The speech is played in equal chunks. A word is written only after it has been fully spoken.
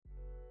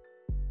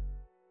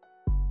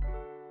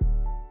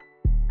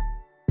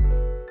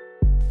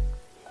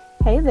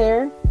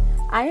there,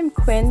 I am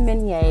Quinn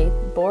Minier,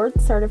 board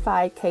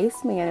certified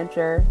case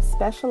manager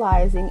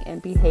specializing in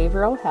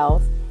behavioral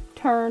health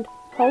turned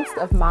host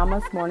of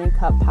Mama's Morning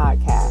Cup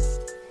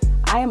podcast.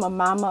 I am a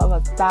mama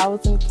of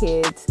 1,000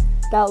 kids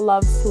that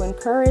loves to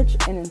encourage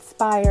and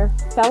inspire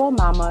fellow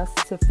mamas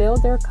to fill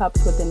their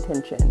cups with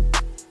intention.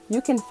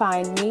 You can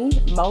find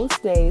me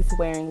most days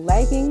wearing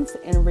leggings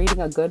and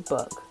reading a good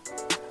book.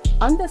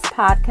 On this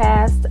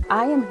podcast,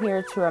 I am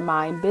here to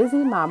remind busy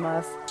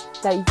mamas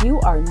that you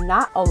are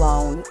not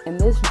alone in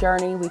this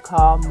journey we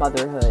call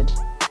motherhood.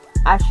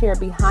 I share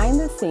behind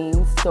the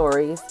scenes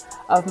stories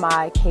of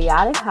my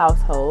chaotic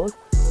household,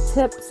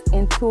 tips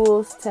and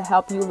tools to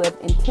help you live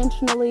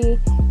intentionally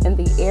in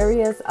the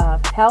areas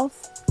of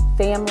health,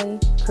 family,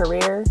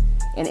 career,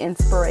 and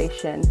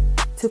inspiration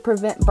to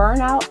prevent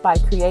burnout by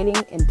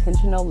creating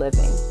intentional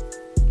living.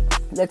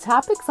 The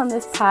topics on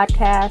this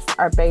podcast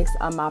are based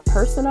on my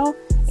personal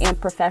and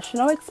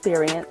professional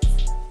experience,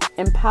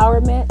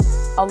 empowerment,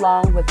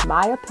 along with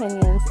my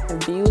opinions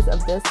and views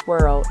of this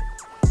world.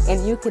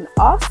 And you can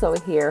also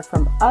hear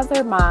from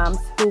other moms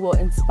who will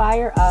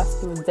inspire us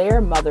through their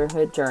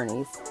motherhood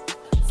journeys.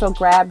 So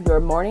grab your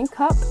morning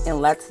cup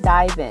and let's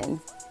dive in.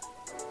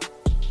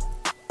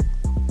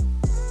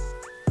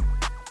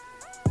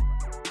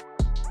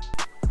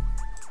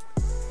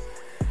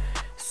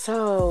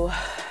 So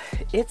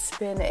it's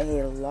been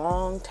a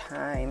long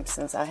time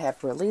since I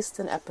have released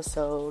an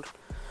episode.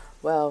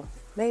 Well,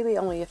 maybe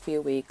only a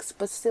few weeks,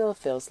 but still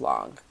feels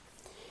long.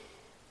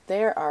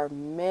 There are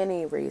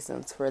many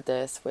reasons for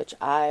this, which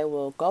I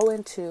will go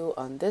into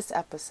on this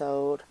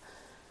episode.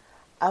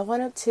 I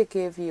wanted to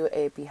give you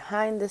a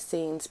behind the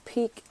scenes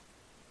peek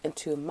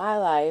into my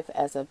life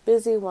as a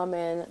busy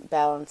woman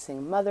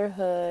balancing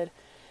motherhood,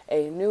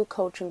 a new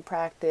coaching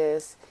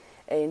practice,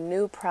 a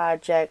new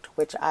project,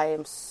 which I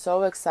am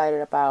so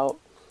excited about,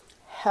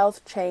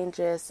 health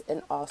changes,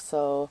 and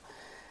also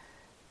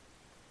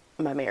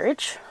my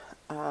marriage.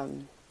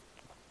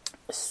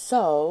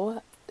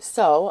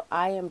 So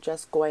I am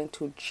just going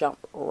to jump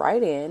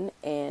right in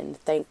and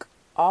thank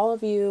all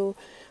of you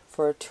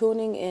for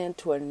tuning in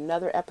to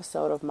another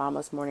episode of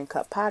Mama's Morning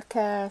Cup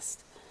podcast.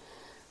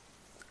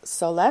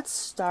 So let's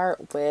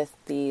start with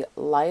the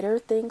lighter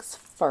things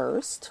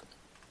first.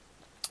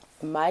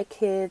 My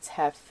kids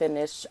have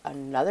finished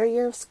another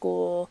year of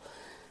school.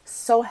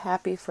 So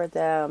happy for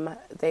them.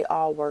 They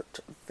all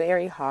worked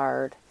very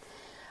hard.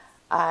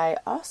 I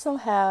also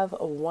have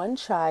one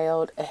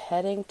child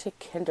heading to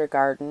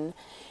kindergarten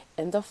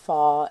in the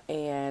fall,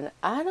 and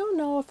I don't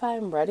know if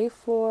I'm ready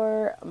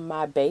for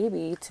my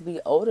baby to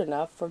be old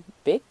enough for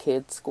big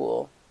kid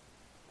school.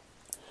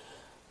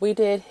 We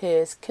did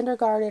his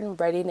kindergarten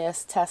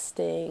readiness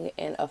testing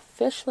and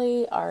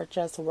officially are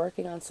just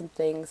working on some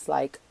things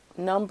like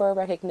number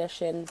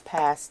recognition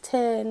past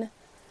 10.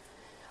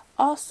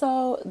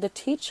 Also, the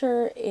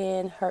teacher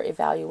in her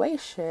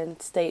evaluation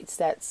states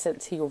that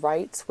since he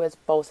writes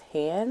with both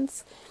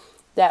hands,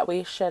 that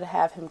we should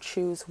have him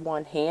choose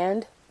one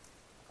hand.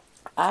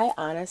 I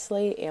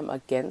honestly am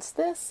against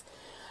this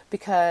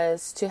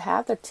because to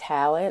have the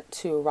talent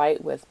to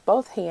write with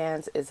both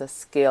hands is a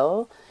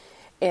skill,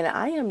 and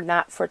I am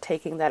not for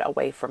taking that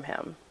away from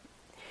him.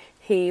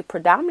 He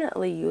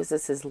predominantly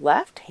uses his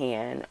left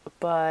hand,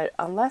 but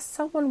unless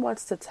someone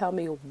wants to tell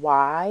me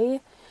why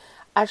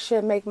I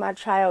should make my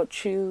child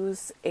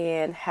choose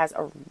and has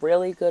a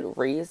really good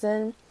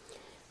reason,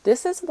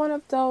 this is one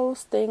of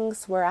those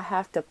things where I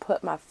have to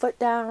put my foot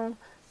down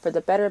for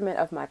the betterment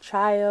of my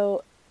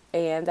child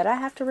and that I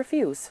have to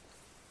refuse.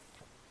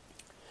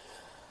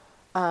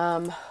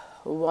 One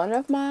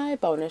of my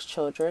bonus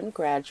children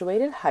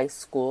graduated high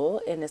school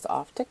and is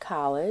off to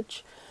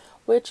college,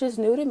 which is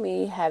new to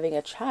me, having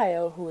a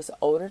child who is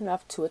old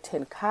enough to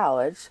attend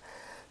college.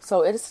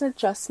 So it is an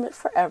adjustment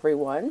for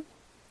everyone.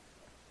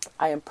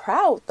 I am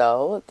proud,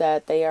 though,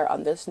 that they are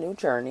on this new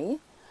journey.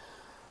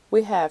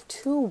 We have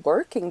 2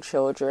 working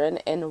children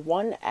and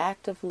 1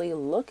 actively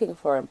looking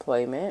for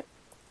employment.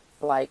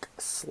 Like,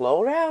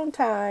 slow down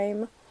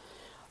time.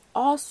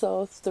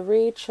 Also,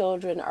 3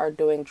 children are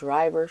doing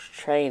driver's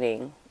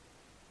training.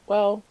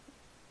 Well,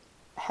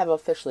 have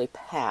officially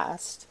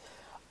passed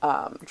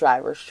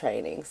driver's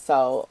training.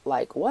 So,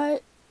 like,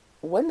 what?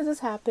 When does this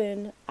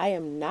happen? I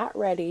am not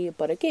ready,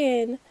 but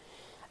again,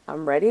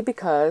 I'm ready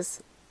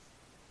because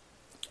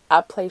I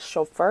play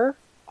chauffeur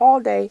all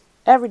day,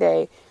 every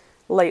day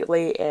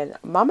lately, and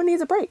mama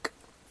needs a break.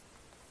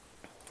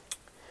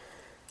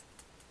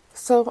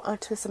 So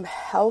onto some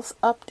health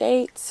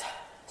updates.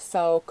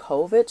 So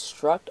COVID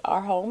struck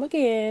our home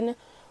again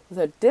with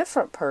a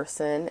different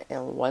person,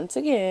 and once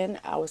again,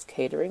 I was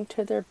catering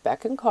to their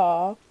beck and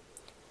call.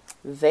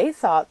 They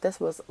thought this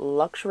was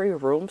luxury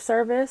room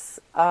service.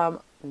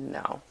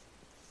 No,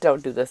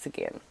 don't do this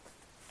again.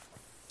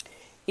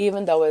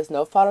 Even though it's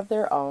no fault of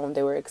their own,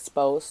 they were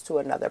exposed to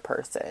another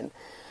person,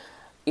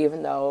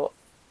 even though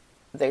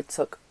they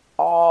took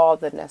all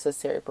the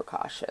necessary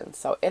precautions.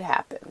 So it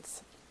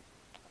happens.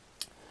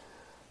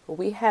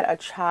 We had a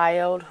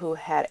child who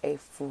had a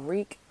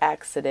freak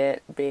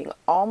accident being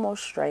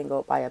almost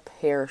strangled by a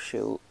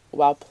parachute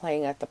while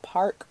playing at the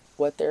park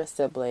with their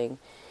sibling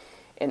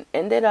and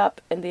ended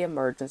up in the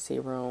emergency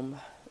room.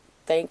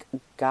 Thank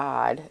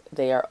God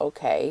they are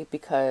okay,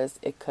 because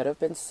it could have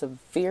been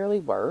severely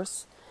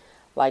worse.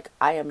 Like,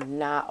 I am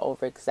not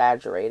over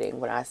exaggerating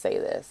when I say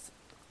this.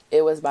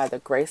 It was by the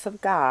grace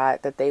of God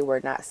that they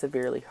were not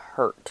severely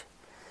hurt.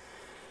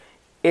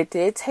 It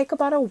did take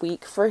about a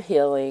week for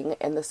healing,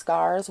 and the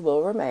scars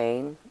will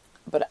remain,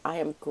 but I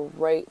am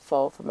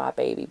grateful for my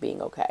baby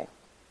being okay.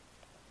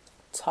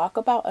 Talk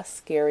about a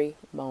scary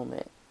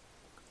moment.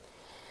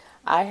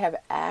 I have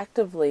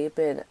actively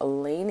been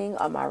leaning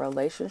on my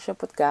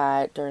relationship with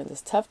God during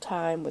this tough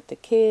time with the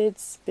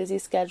kids, busy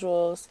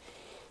schedules,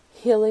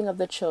 healing of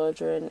the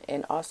children,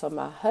 and also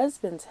my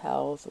husband's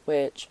health,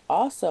 which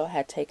also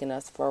had taken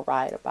us for a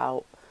ride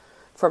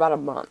for about a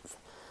month.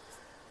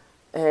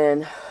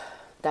 And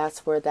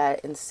that's where that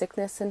in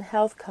sickness and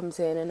health comes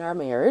in our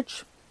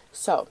marriage.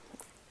 So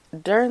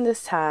during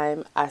this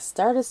time, I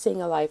started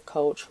seeing a life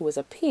coach who was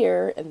a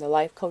peer in the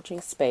life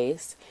coaching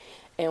space,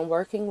 and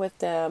working with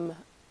them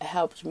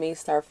helped me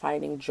start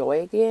finding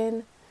joy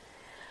again.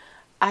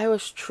 I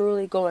was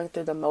truly going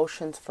through the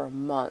motions for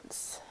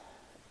months.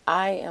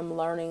 I am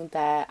learning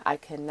that I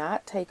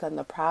cannot take on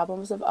the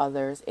problems of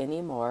others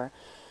anymore,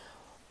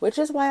 which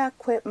is why I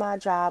quit my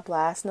job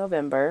last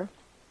November.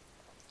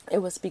 It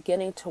was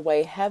beginning to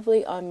weigh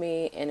heavily on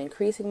me and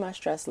increasing my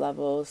stress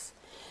levels.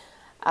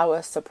 I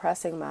was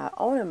suppressing my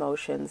own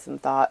emotions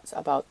and thoughts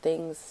about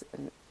things,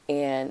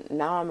 and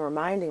now I'm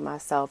reminding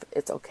myself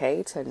it's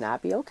okay to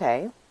not be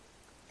okay.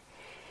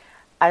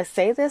 I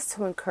say this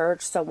to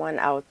encourage someone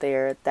out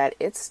there that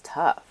it's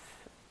tough,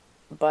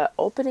 but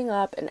opening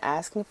up and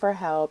asking for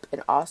help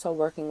and also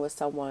working with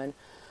someone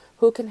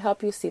who can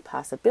help you see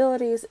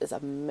possibilities is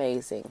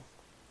amazing.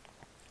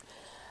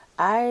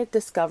 I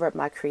discovered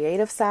my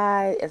creative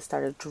side and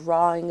started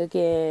drawing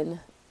again.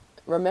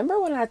 Remember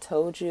when I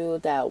told you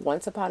that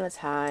once upon a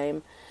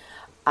time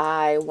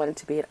I wanted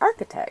to be an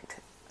architect?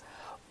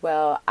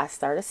 Well, I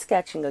started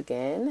sketching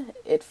again.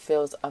 It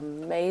feels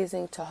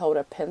amazing to hold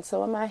a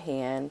pencil in my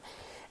hand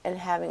and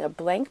having a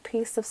blank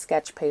piece of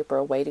sketch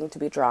paper waiting to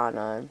be drawn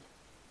on.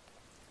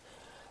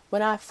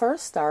 When I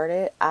first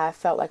started, I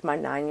felt like my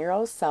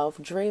 9-year-old self,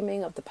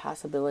 dreaming of the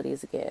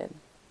possibilities again.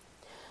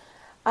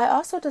 I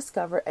also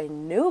discovered a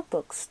new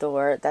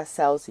bookstore that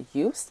sells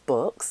used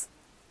books.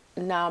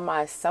 Now,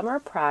 my summer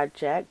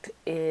project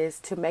is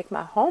to make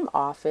my home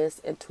office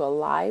into a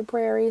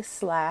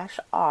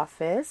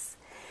library/office.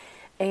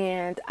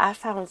 And I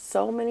found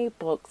so many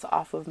books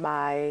off of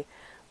my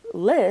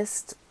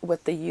list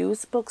with the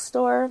used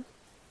bookstore.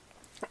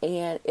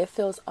 And it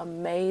feels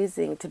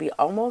amazing to be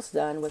almost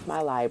done with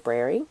my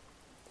library.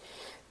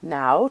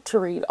 Now to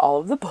read all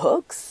of the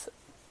books.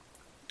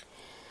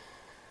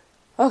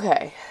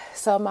 Okay,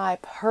 so my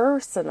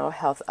personal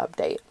health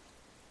update.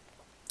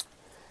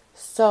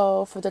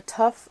 So for the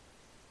tough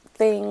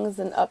things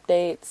and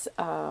updates,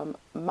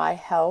 my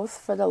health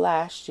for the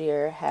last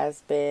year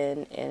has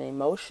been an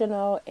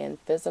emotional and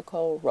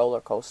physical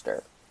roller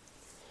coaster.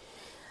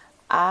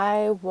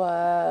 I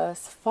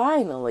was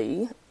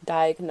finally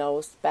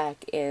diagnosed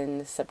back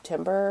in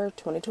September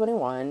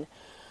 2021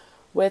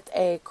 with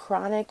a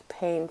chronic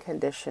pain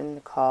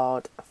condition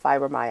called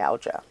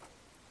fibromyalgia.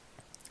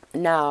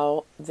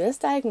 Now, this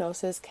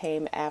diagnosis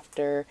came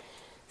after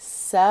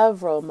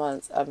several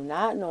months of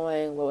not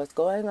knowing what was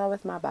going on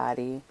with my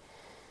body.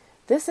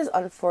 This is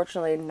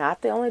unfortunately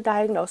not the only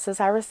diagnosis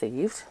I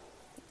received.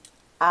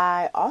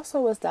 I also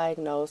was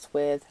diagnosed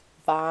with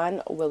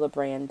von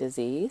Willebrand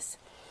disease,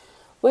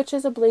 which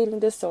is a bleeding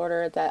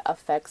disorder that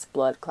affects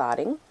blood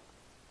clotting.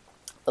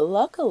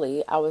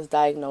 Luckily, I was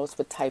diagnosed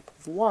with type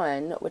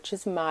 1, which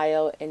is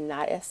mild and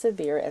not as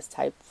severe as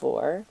type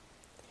 4.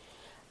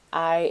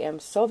 I am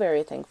so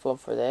very thankful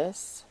for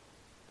this.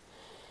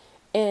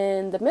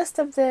 In the midst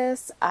of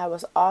this, I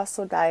was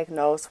also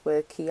diagnosed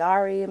with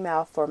Chiari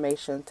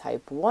malformation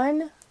type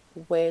 1,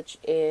 which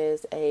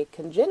is a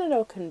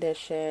congenital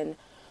condition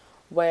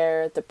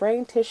where the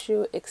brain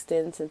tissue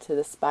extends into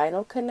the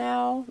spinal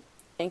canal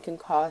and can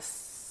cause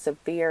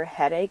severe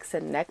headaches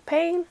and neck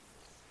pain.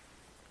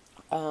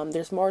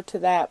 There's more to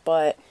that,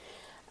 but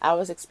I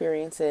was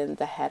experiencing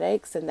the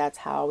headaches, and that's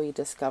how we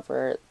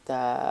discovered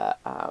the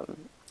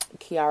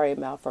Chiari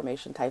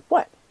malformation type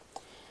 1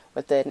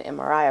 with an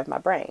MRI of my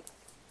brain.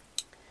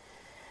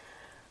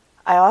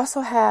 I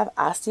also have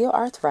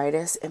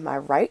osteoarthritis in my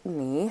right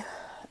knee.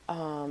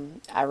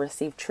 I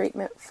received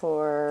treatment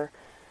for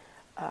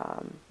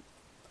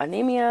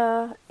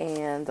anemia,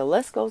 and the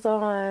list goes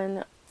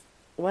on.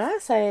 When I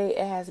say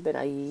it has been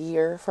a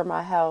year for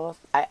my health,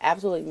 I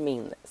absolutely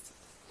mean this.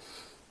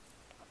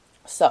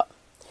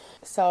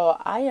 So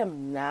I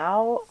am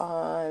now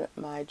on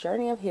my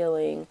journey of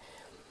healing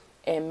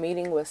and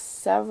meeting with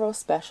several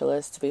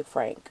specialists, to be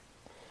frank.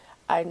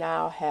 I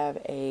now have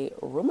a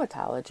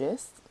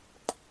rheumatologist,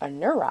 a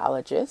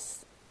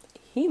neurologist,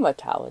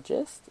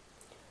 hematologist,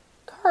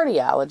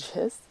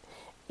 cardiologist,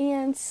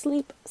 and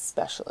sleep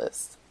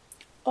specialist.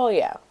 Oh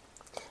yeah.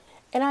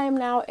 And I am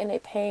now in a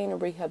pain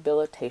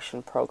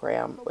rehabilitation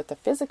program with a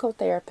physical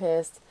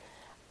therapist.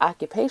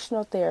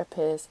 occupational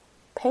therapist,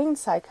 pain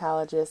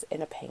psychologist,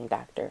 and a pain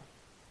doctor.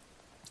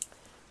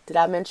 Did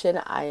I mention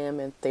I am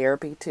in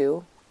therapy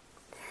too?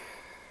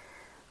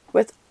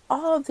 With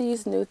all of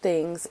these new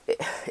things,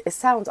 it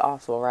sounds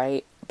awful,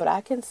 right? But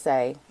I can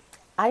say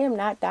I am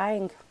not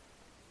dying.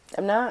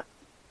 I'm not.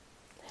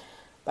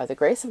 By the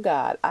grace of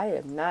God, I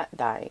am not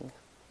dying.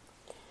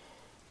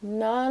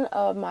 None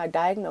of my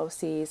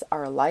diagnoses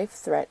are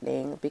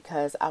life-threatening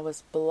because I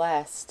was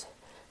blessed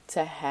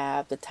to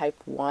have the type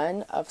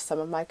 1 of some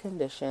of my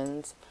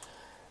conditions.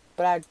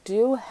 But I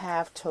do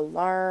have to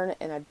learn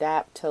and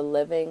adapt to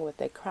living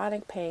with a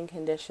chronic pain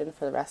condition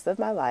for the rest of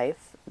my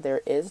life.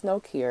 There is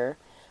no cure,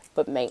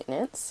 but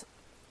maintenance.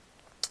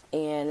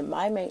 And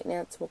my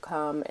maintenance will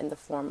come in the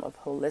form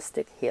of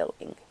holistic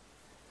healing.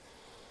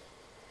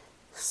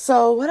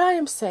 So what I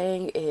am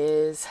saying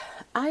is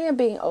I am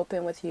being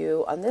open with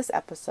you on this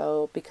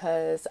episode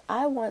because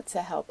I want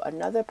to help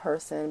another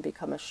person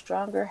become a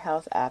stronger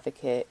health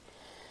advocate,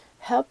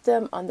 help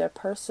them on their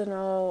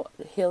personal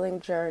healing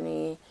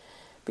journey,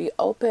 be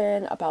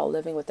open about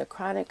living with a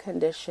chronic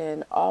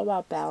condition, all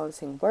while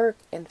balancing work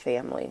and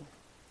family.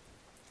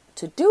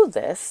 To do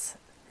this,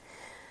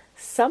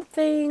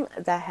 something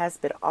that has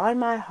been on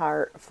my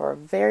heart for a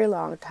very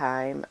long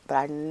time, but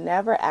I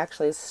never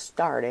actually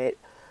started,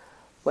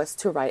 was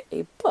to write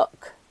a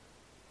book.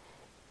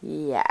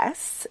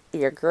 Yes,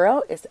 your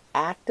girl is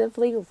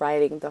actively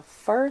writing the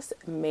first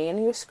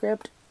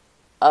manuscript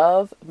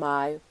of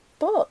my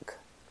book.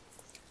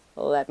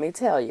 Let me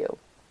tell you,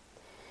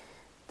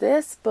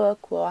 this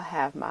book will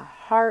have my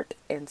heart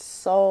and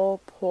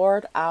soul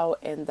poured out,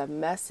 and the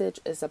message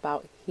is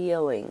about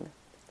healing.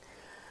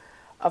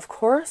 Of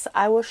course,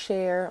 I will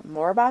share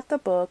more about the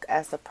book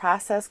as the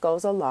process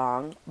goes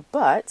along,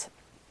 but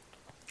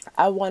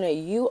I wanted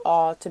you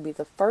all to be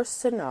the first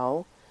to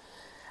know.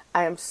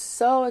 I am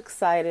so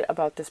excited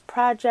about this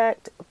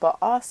project, but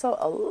also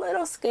a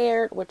little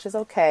scared, which is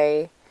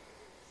okay.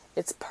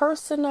 It's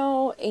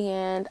personal,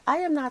 and I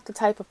am not the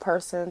type of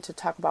person to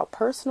talk about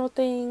personal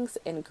things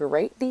in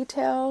great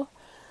detail,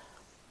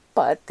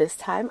 but this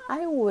time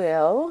I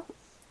will.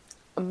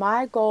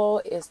 My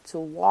goal is to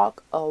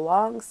walk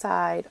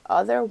alongside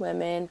other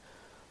women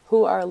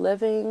who are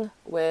living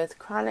with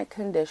chronic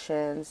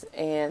conditions,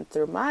 and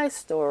through my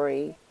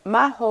story,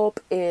 my hope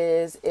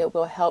is it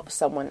will help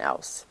someone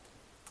else.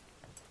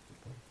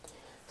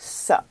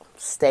 So,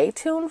 stay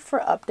tuned for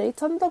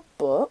updates on the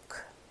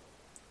book.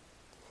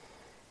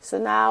 So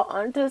now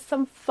on to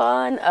some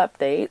fun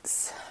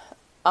updates.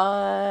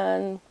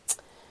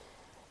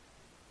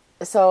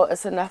 So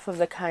it's enough of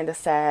the kind of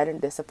sad and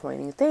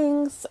disappointing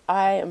things.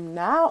 I am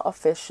now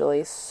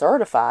officially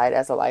certified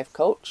as a life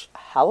coach.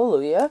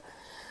 Hallelujah.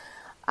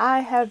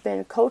 I have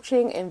been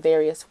coaching in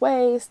various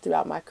ways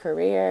throughout my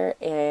career,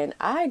 and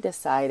I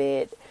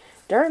decided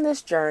during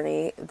this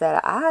journey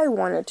that I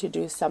wanted to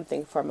do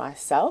something for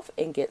myself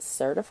and get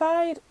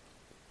certified.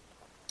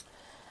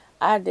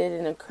 I did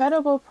an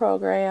incredible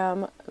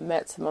program,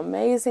 met some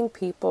amazing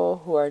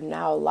people who are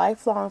now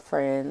lifelong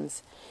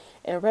friends,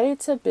 and ready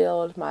to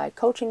build my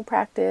coaching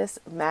practice,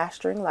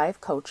 Mastering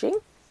Life Coaching.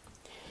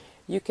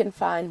 You can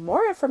find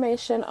more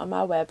information on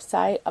my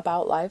website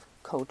about life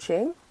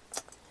coaching.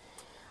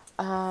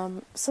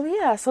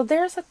 So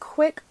there's a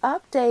quick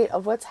update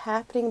of what's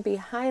happening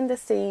behind the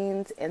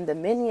scenes in the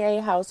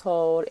Minier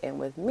household and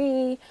with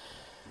me,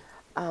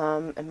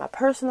 and my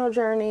personal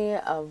journey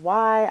of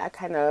why I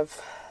kind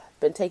of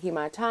been taking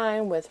my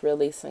time with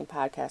releasing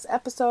podcast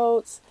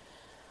episodes.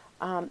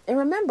 And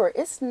remember,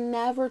 it's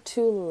never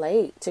too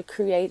late to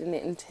create an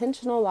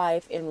intentional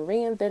life and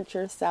reinvent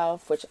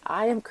yourself, which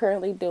I am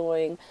currently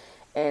doing,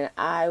 and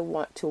I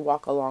want to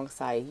walk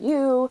alongside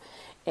you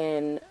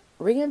in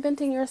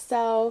reinventing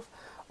yourself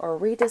or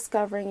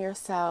rediscovering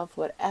yourself,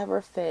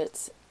 whatever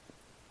fits.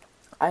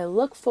 I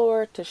look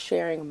forward to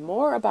sharing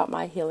more about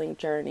my healing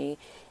journey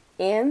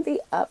in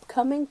the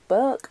upcoming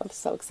book. I'm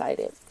so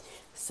excited.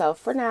 So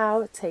for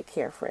now, take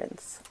care,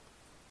 friends.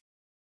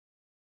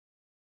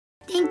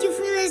 Thank you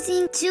for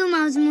listening to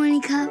Mom's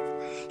Morning Cup.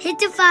 Hit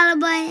the follow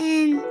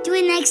button. Do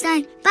it next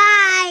time.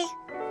 Bye.